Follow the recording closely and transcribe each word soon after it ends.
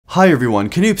Hi everyone,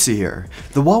 Canoopsy here.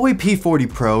 The Huawei P40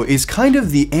 Pro is kind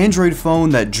of the Android phone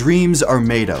that dreams are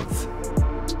made of.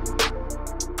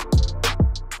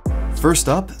 First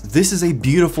up, this is a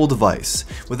beautiful device,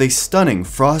 with a stunning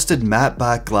frosted matte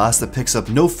back glass that picks up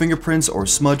no fingerprints or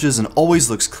smudges and always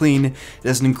looks clean. It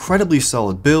has an incredibly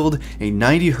solid build, a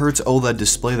 90Hz OLED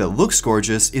display that looks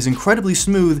gorgeous, is incredibly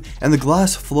smooth, and the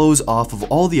glass flows off of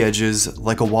all the edges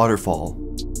like a waterfall.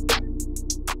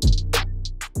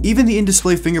 Even the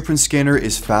in-display fingerprint scanner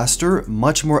is faster,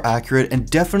 much more accurate, and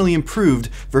definitely improved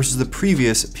versus the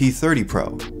previous P30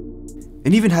 Pro.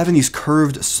 And even having these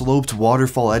curved, sloped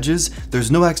waterfall edges,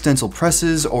 there's no accidental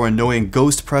presses or annoying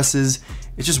ghost presses,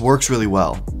 it just works really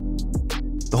well.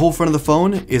 The whole front of the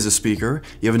phone is a speaker,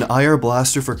 you have an IR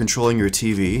blaster for controlling your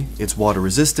TV, it's water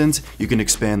resistant, you can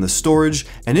expand the storage,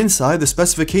 and inside the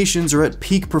specifications are at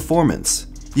peak performance.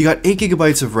 You got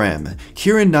 8GB of RAM,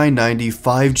 Kirin 990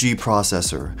 5G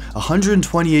processor,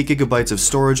 128GB of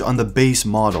storage on the base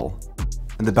model.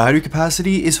 And the battery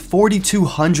capacity is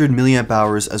 4200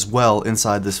 mAh as well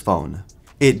inside this phone.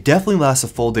 It definitely lasts a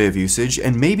full day of usage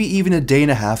and maybe even a day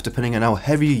and a half depending on how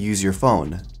heavy you use your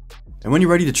phone. And when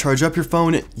you're ready to charge up your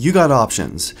phone, you got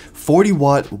options.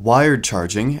 40W wired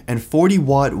charging and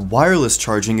 40W wireless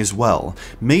charging as well,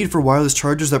 made for wireless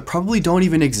chargers that probably don't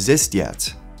even exist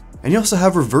yet. And you also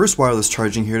have reverse wireless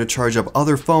charging here to charge up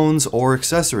other phones or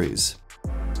accessories.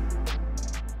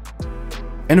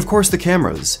 And of course the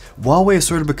cameras. Huawei has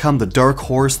sort of become the dark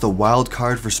horse, the wild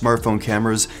card for smartphone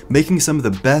cameras, making some of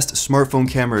the best smartphone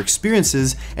camera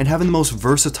experiences and having the most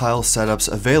versatile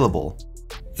setups available.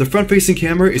 The front-facing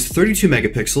camera is 32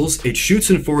 megapixels, it shoots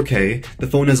in 4K, the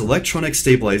phone has electronic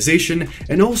stabilization,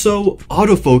 and also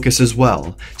autofocus as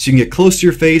well. So you can get close to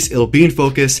your face, it'll be in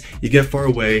focus, you get far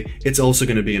away, it's also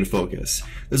going to be in focus.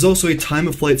 There's also a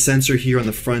time-of-flight sensor here on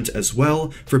the front as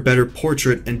well for better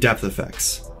portrait and depth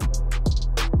effects.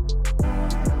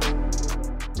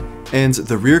 And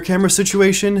the rear camera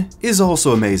situation is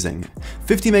also amazing.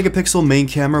 50 megapixel main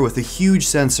camera with a huge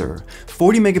sensor,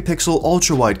 40 megapixel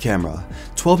ultra-wide camera,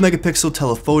 12 megapixel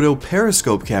telephoto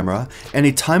periscope camera, and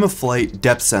a time of flight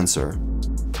depth sensor.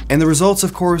 And the results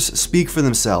of course speak for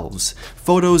themselves.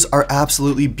 Photos are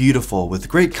absolutely beautiful with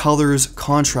great colors,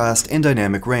 contrast, and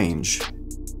dynamic range.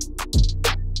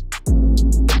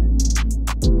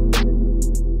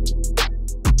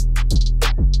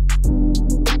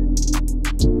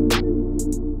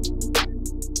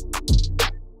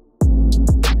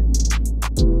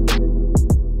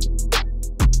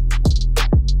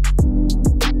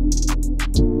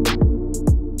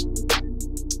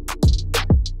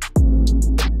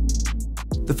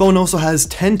 The phone also has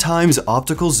 10 times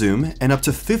optical zoom and up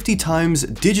to 50 times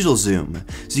digital zoom,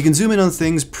 so you can zoom in on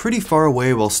things pretty far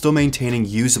away while still maintaining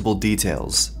usable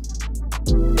details.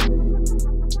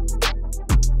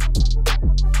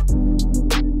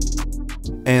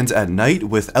 And at night,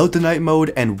 without the night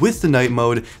mode and with the night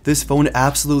mode, this phone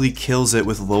absolutely kills it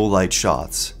with low light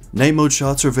shots. Night mode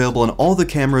shots are available on all the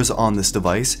cameras on this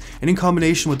device, and in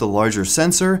combination with the larger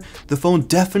sensor, the phone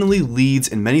definitely leads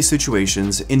in many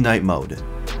situations in night mode.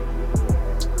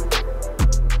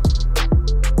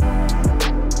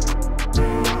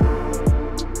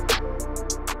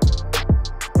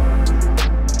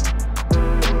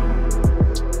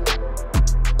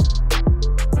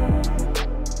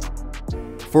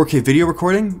 .4K video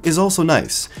recording is also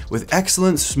nice, with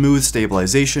excellent smooth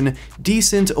stabilization,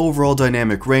 decent overall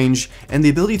dynamic range, and the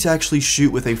ability to actually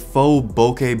shoot with a faux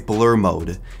bokeh blur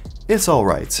mode. It's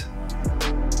alright.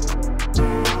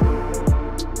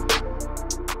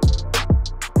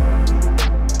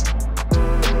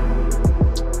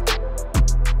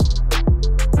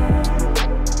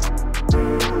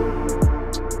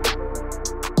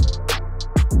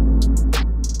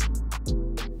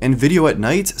 And video at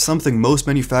night, something most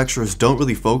manufacturers don't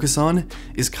really focus on,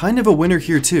 is kind of a winner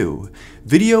here too.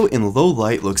 Video in low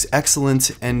light looks excellent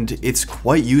and it's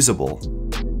quite usable.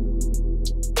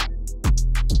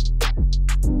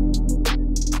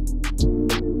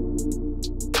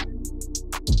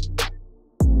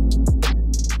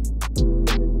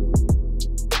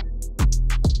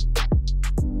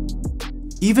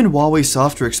 Even Huawei's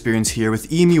software experience here with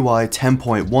EMUI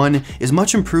 10.1 is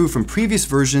much improved from previous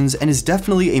versions and is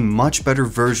definitely a much better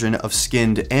version of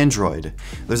skinned Android.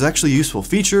 There's actually useful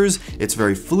features, it's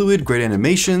very fluid, great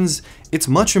animations, it's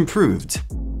much improved.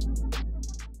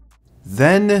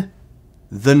 Then,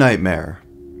 the nightmare.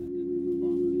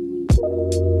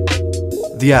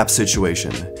 The app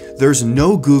situation. There's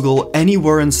no Google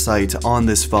anywhere in sight on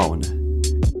this phone.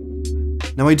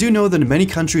 Now I do know that in many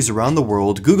countries around the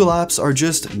world, Google Apps are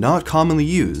just not commonly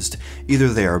used. Either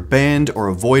they are banned or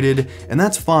avoided, and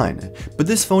that's fine. But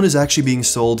this phone is actually being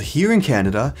sold here in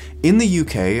Canada, in the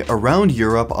UK, around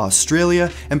Europe, Australia,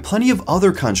 and plenty of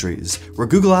other countries, where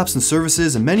Google Apps and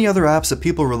services and many other apps that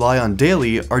people rely on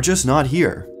daily are just not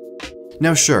here.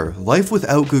 Now sure, life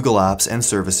without Google Apps and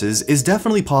services is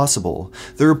definitely possible.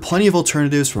 There are plenty of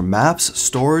alternatives for maps,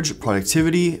 storage,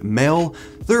 productivity, mail.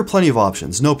 There are plenty of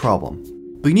options, no problem.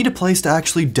 But you need a place to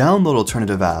actually download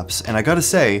alternative apps, and I gotta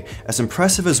say, as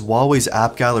impressive as Huawei's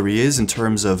app gallery is in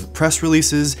terms of press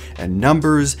releases and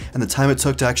numbers and the time it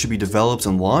took to actually be developed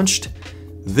and launched,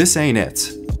 this ain't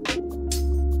it.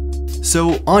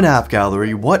 So on App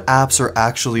Gallery, what apps are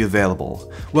actually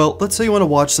available? Well, let's say you want to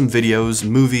watch some videos,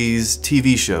 movies,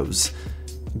 TV shows.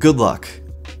 Good luck.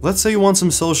 Let's say you want some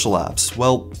social apps.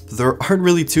 Well, there aren't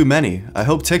really too many. I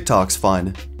hope TikTok's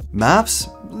fun. Maps?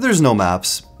 There's no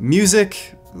maps.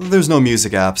 Music? There's no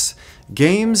music apps.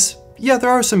 Games? Yeah, there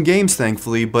are some games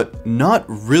thankfully, but not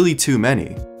really too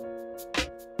many.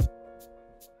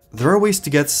 There are ways to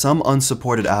get some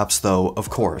unsupported apps though, of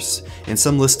course. In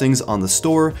some listings on the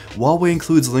store, Huawei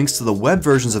includes links to the web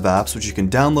versions of apps which you can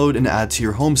download and add to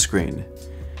your home screen.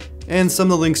 And some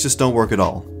of the links just don't work at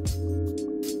all.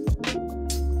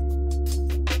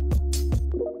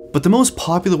 But the most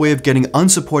popular way of getting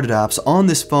unsupported apps on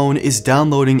this phone is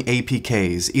downloading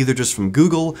APKs, either just from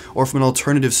Google or from an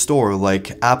alternative store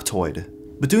like Aptoide.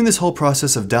 But doing this whole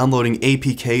process of downloading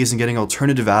APKs and getting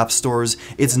alternative app stores,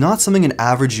 it's not something an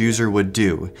average user would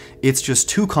do. It's just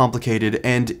too complicated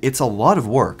and it's a lot of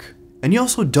work. And you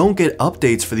also don't get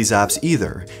updates for these apps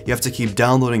either. You have to keep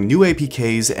downloading new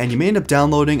APKs and you may end up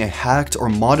downloading a hacked or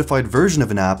modified version of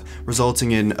an app,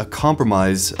 resulting in a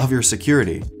compromise of your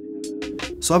security.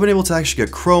 So I've been able to actually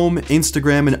get Chrome,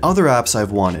 Instagram, and other apps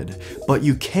I've wanted, but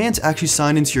you can't actually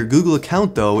sign into your Google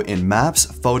account though in Maps,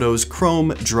 Photos, Chrome,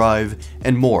 Drive,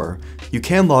 and more. You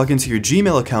can log into your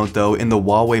Gmail account though in the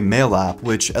Huawei Mail app,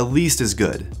 which at least is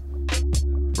good.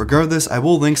 Regardless, I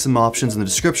will link some options in the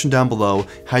description down below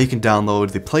how you can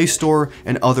download the Play Store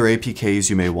and other APKs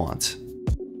you may want.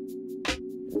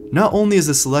 Not only is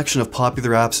the selection of popular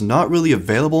apps not really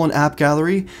available in App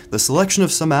Gallery, the selection of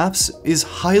some apps is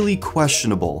highly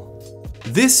questionable.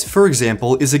 This, for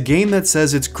example, is a game that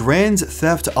says it's Grand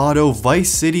Theft Auto Vice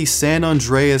City San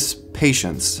Andreas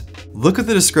Patience. Look at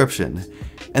the description.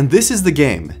 And this is the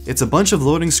game. It's a bunch of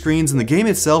loading screens and the game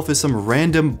itself is some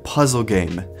random puzzle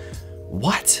game.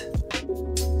 What?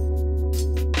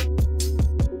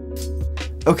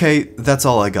 Okay, that's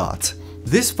all I got.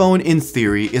 This phone, in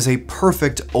theory, is a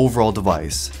perfect overall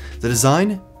device. The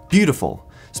design? Beautiful.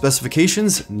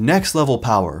 Specifications? Next level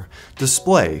power.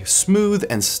 Display? Smooth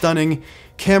and stunning.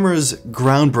 Cameras?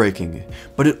 Groundbreaking.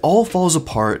 But it all falls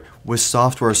apart with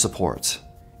software support.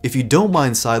 If you don't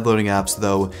mind sideloading apps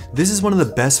though, this is one of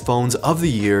the best phones of the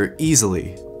year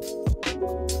easily.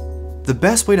 The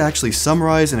best way to actually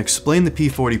summarize and explain the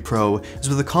P40 Pro is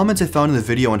with the comments I found in the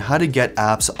video on how to get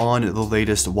apps on the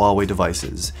latest Huawei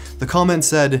devices. The comment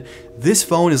said, "This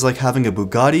phone is like having a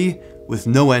Bugatti with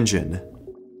no engine."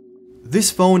 This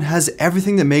phone has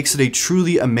everything that makes it a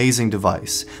truly amazing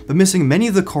device, but missing many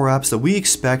of the core apps that we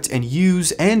expect and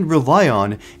use and rely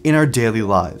on in our daily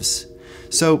lives.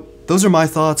 So, those are my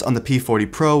thoughts on the P40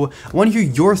 Pro. I want to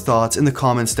hear your thoughts in the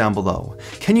comments down below.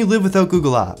 Can you live without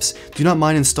Google Apps? Do you not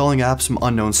mind installing apps from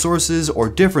unknown sources or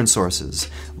different sources?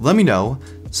 Let me know.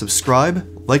 Subscribe,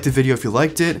 like the video if you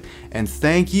liked it, and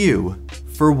thank you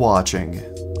for watching.